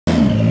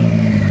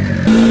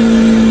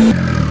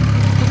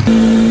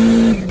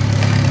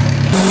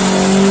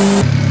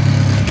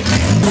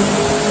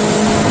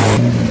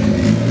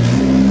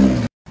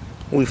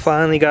we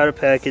finally got a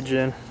package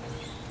in.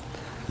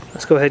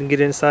 Let's go ahead and get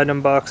inside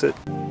and unbox it.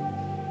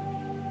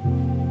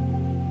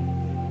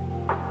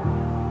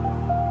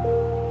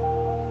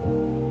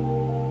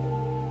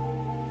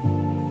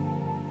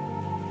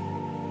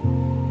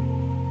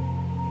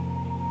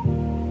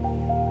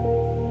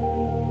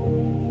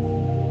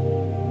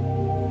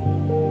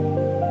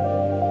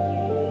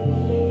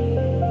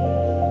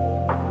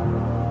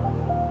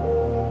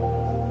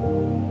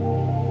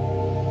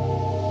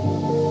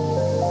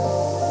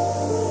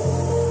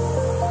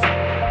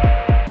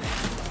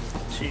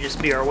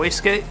 Just be our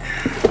wastegate.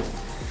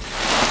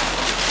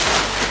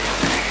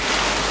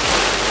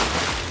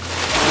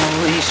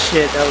 Holy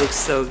shit, that looks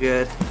so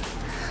good.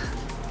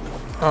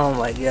 Oh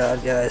my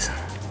god, guys.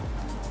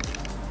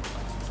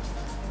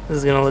 This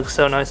is gonna look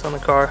so nice on the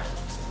car.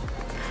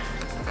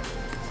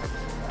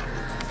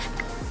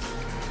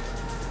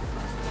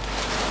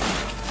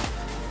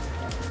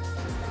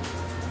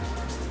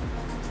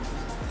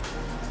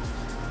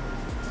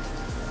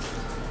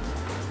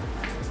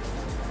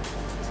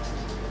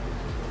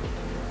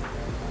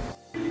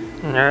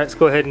 Alright, let's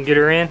go ahead and get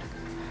her in.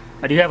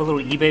 I do have a little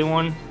eBay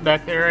one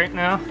back there right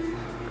now.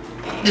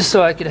 Just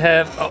so I could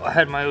have, I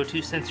had my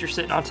O2 sensor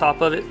sitting on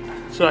top of it.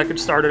 So I could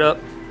start it up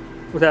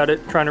without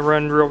it trying to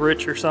run real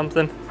rich or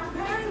something.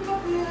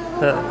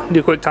 Do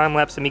a quick time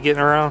lapse of me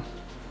getting around.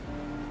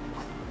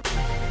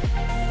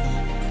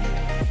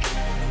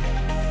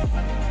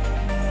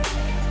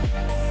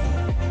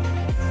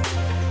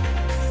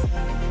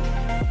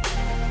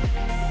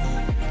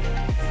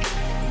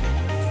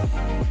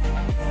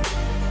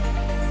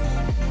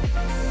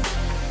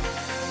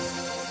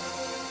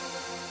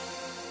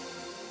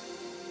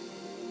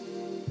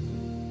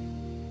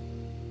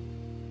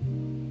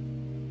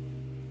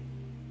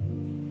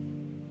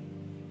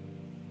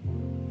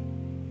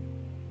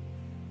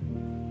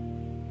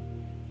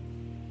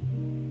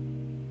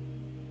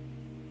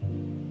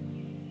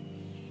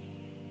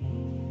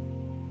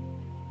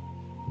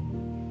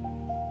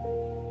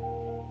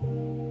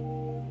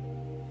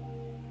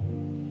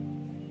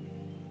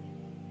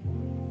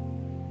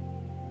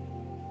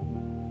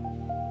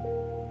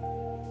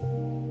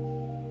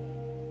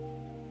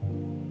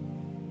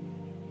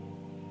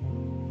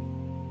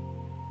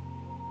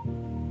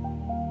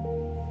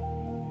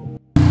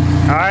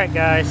 Alright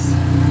guys,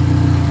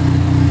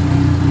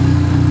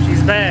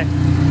 she's back.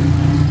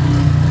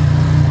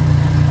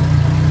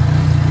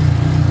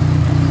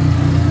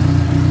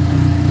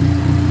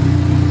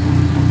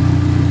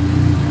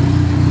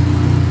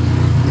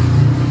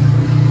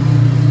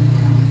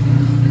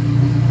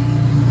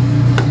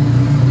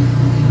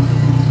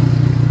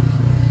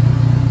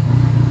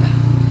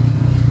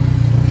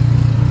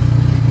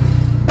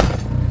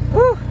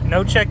 Woo!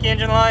 No check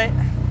engine light.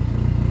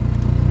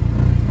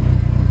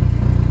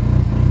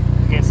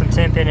 Getting some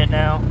temp in it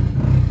now.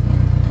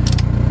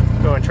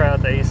 Go and try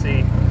out the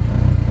AC.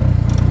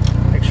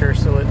 Make sure it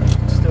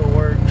still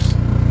works.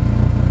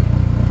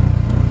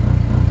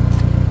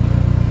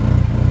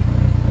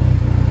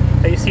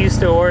 AC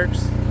still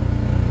works.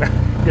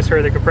 Just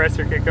heard the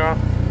compressor kick off.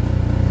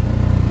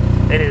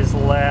 It is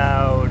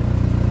loud.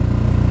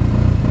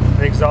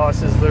 The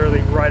exhaust is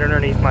literally right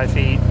underneath my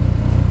feet.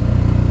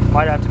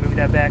 Might have to move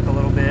that back a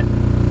little bit.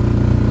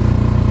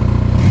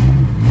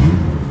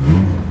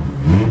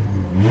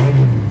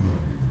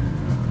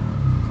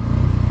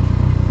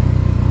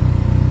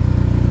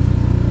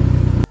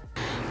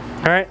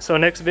 Alright, so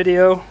next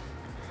video,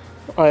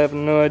 I have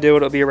no idea what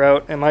it'll be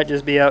about. It might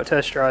just be out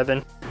test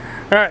driving.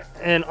 Alright,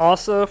 and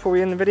also before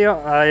we end the video,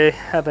 I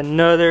have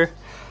another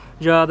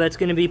job that's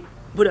going to be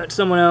put out to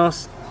someone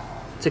else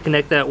to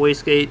connect that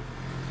wastegate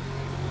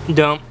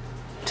dump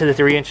to the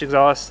 3-inch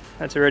exhaust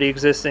that's already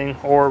existing,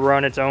 or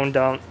run its own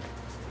dump.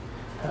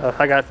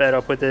 I got fed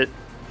up with it,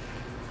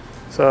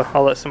 so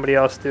I'll let somebody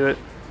else do it.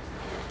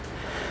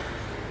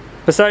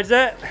 Besides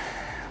that,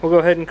 we'll go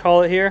ahead and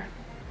call it here.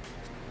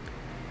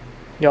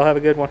 Y'all have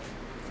a good one.